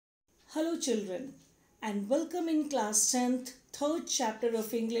Hello children and welcome in class 10th, third chapter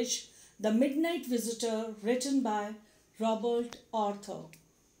of English, The Midnight Visitor, written by Robert Arthur.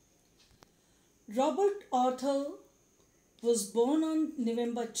 Robert Arthur was born on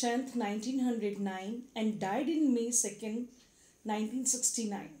November 10th, 1909 and died in May 2nd,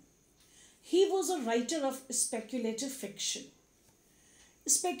 1969. He was a writer of speculative fiction.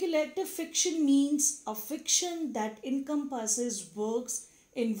 Speculative fiction means a fiction that encompasses works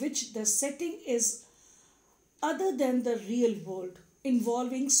in which the setting is other than the real world,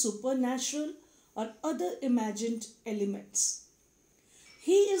 involving supernatural or other imagined elements.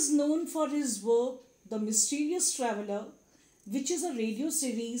 He is known for his work The Mysterious Traveler, which is a radio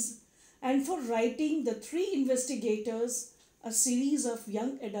series, and for writing The Three Investigators, a series of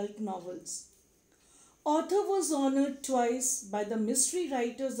young adult novels. Arthur was honored twice by the Mystery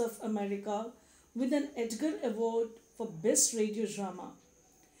Writers of America with an Edgar Award for Best Radio Drama.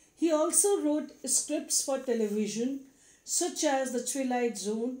 He also wrote scripts for television, such as The Twilight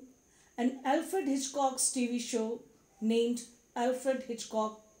Zone, and Alfred Hitchcock's TV show named Alfred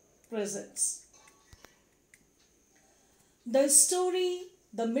Hitchcock Presents. The story,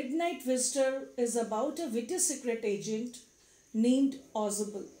 The Midnight Visitor, is about a witty secret agent named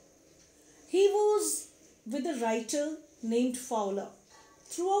Ozable. He was with a writer named Fowler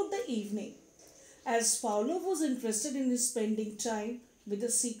throughout the evening, as Fowler was interested in spending time with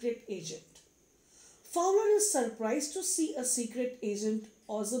a secret agent. Fowler is surprised to see a secret agent,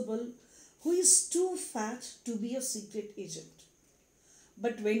 Ozable, who is too fat to be a secret agent.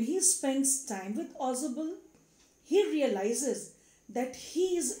 But when he spends time with Ozable, he realizes that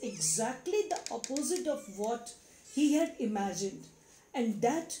he is exactly the opposite of what he had imagined and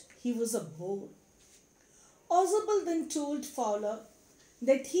that he was a bore. Ozable then told Fowler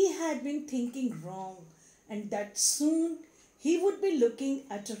that he had been thinking wrong and that soon he would be looking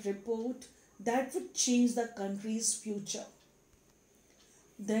at a report that would change the country's future.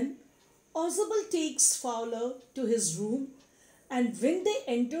 Then Ozable takes Fowler to his room, and when they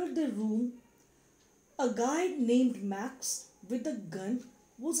enter the room, a guy named Max with a gun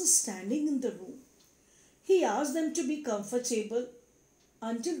was standing in the room. He asked them to be comfortable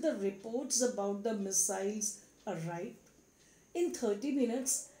until the reports about the missiles arrived in 30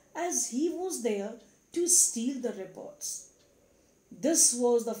 minutes, as he was there to steal the reports. This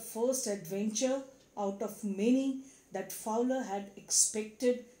was the first adventure out of many that Fowler had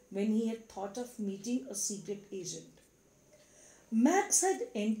expected when he had thought of meeting a secret agent. Max had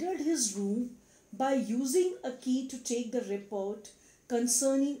entered his room by using a key to take the report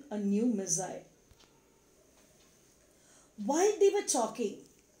concerning a new missile. While they were talking,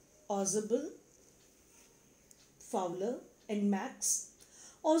 Ozable, Fowler, and Max,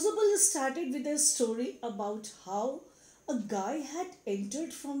 Ozable started with a story about how a guy had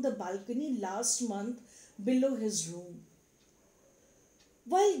entered from the balcony last month below his room.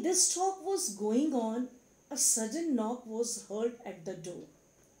 While this talk was going on, a sudden knock was heard at the door.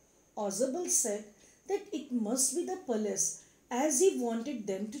 Ozable said that it must be the police, as he wanted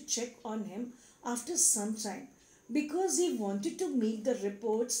them to check on him after some time because he wanted to make the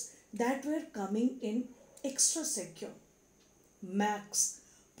reports that were coming in extra secure. Max,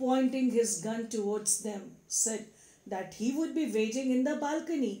 pointing his gun towards them, said that he would be waiting in the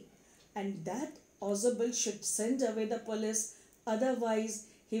balcony and that Ozable should send away the police, otherwise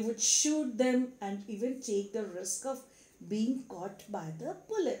he would shoot them and even take the risk of being caught by the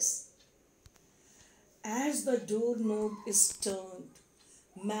police. As the doorknob is turned,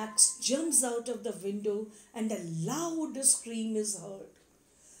 Max jumps out of the window and a loud scream is heard.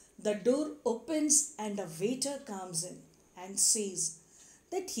 The door opens and a waiter comes in and says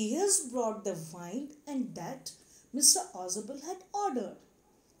that he has brought the wine and that Mr. Ozable had ordered.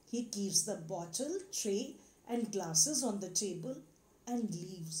 He keeps the bottle, tray, and glasses on the table and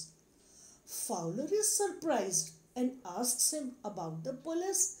leaves. Fowler is surprised and asks him about the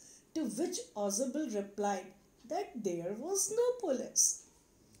police, to which Ozable replied that there was no police.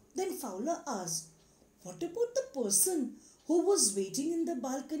 Then Fowler asked, "What about the person who was waiting in the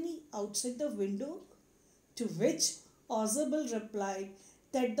balcony outside the window?" To which Ozable replied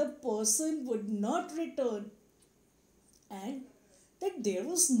that the person would not return and that there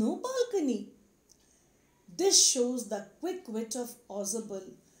was no balcony. This shows the quick wit of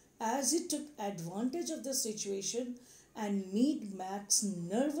Ozable, as he took advantage of the situation and made Max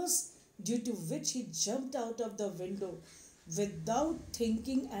nervous, due to which he jumped out of the window without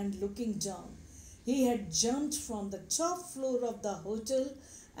thinking and looking down. He had jumped from the top floor of the hotel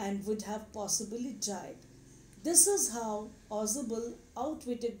and would have possibly died. This is how Ozable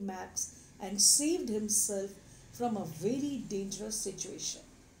outwitted Max and saved himself from a very dangerous situation.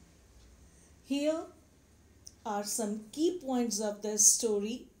 Here are some key points of this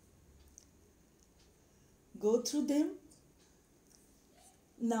story. Go through them.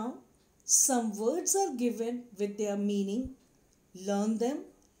 Now, some words are given with their meaning. Learn them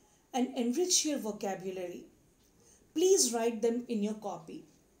and enrich your vocabulary. Please write them in your copy.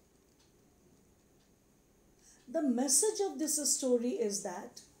 The message of this story is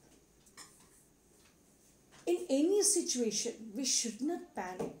that in any situation, we should not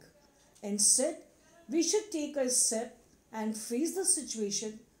panic. Instead, we should take a step and face the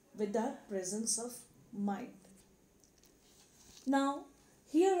situation with that presence of mind. Now,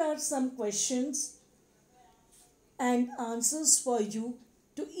 here are some questions and answers for you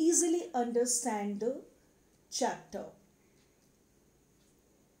to easily understand the chapter.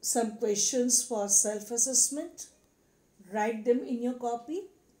 Some questions for self assessment. Write them in your copy.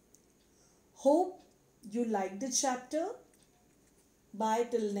 Hope you like the chapter. Bye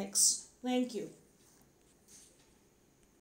till next. Thank you.